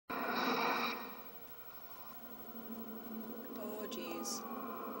please.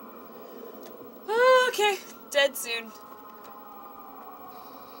 Okay, dead soon.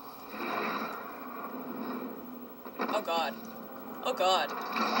 Oh god. Oh god.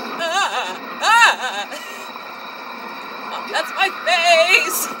 Ah! Ah! Oh, that's my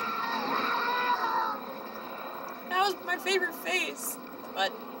face! That was my favorite face.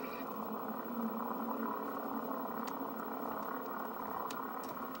 But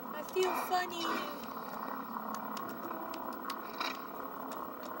I feel funny. I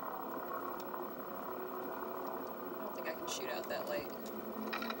don't think I can shoot out that light.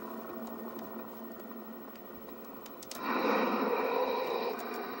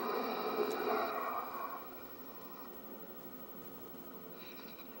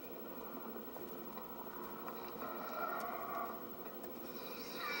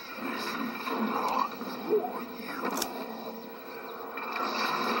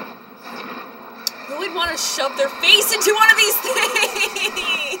 Who would want to shove their face into one of these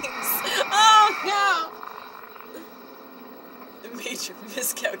things? Oh no! A major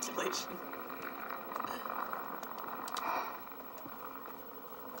miscalculation.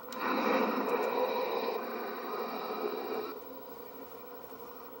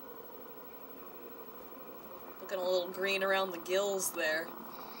 Looking a little green around the gills there.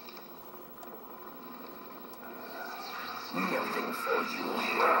 Nothing for you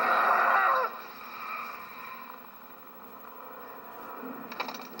here.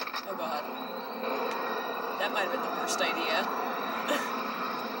 Oh god. That might have been the worst idea.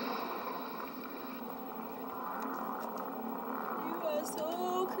 You are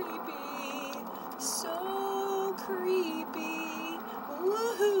so creepy. So creepy.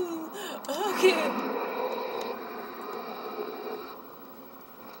 Woohoo! Okay.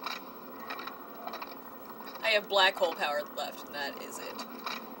 I have black hole power left, and that is it.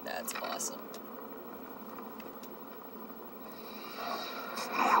 That's awesome.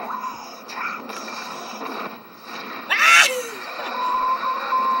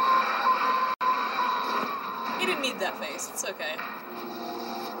 He didn't need that face. It's okay.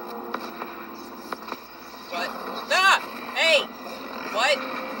 What? Ah! Hey! What?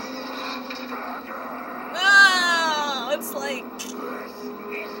 No! It's like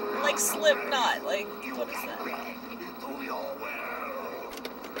Slipknot. Like, what is that?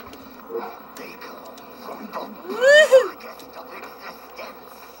 Woohoo!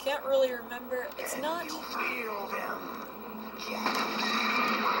 Can't really remember. It's not.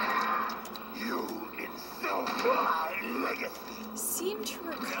 Seem to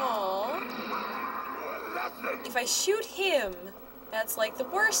recall if I shoot him, that's like the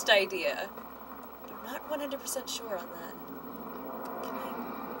worst idea. But I'm not 100% sure on that. Can I?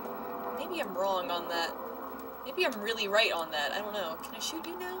 Maybe I'm wrong on that. Maybe I'm really right on that. I don't know. Can I shoot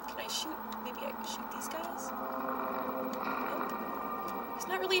you now? Can I shoot? Maybe I can shoot these guys? Nope. He's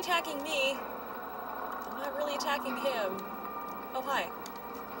not really attacking me. I'm not really attacking him. Oh, hi.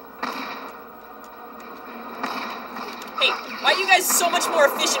 Hey, why are you guys so much more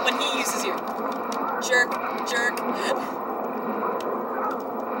efficient when he uses you? Jerk. Jerk.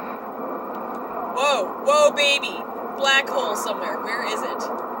 Whoa. Whoa, baby. Black hole somewhere. Where is it?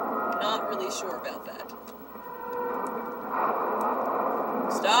 Not really sure about that.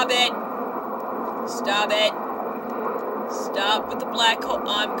 Stop it! Stop it! Stop with the black hole.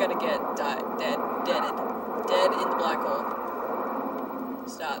 I'm gonna get dead in the black hole.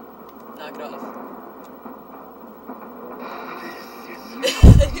 Stop. Knock it off.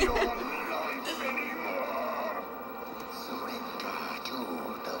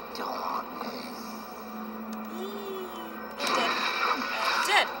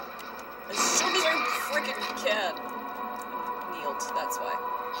 Dead. As soon as I freaking can. Kneeled, that's why.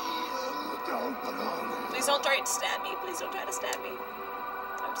 Please don't try to stab me. Please don't try to stab me.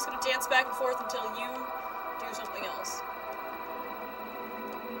 I'm just gonna dance back and forth until you do something else.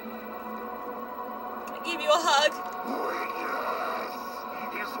 Can I give you a hug?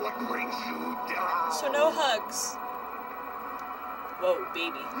 Is what brings you down. So no hugs. Whoa,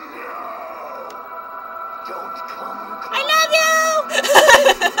 baby. No. Don't come close. I love you!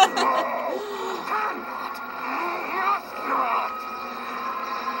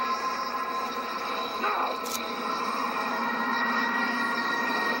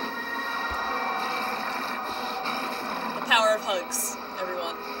 The power of hugs,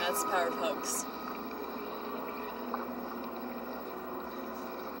 everyone. That's the power of hugs.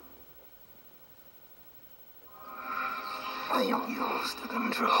 I am yours to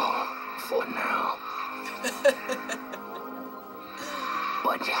control for now.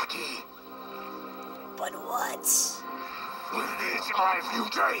 But Jackie. But what? With each life you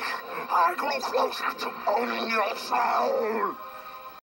take, I grow closer to owning your soul.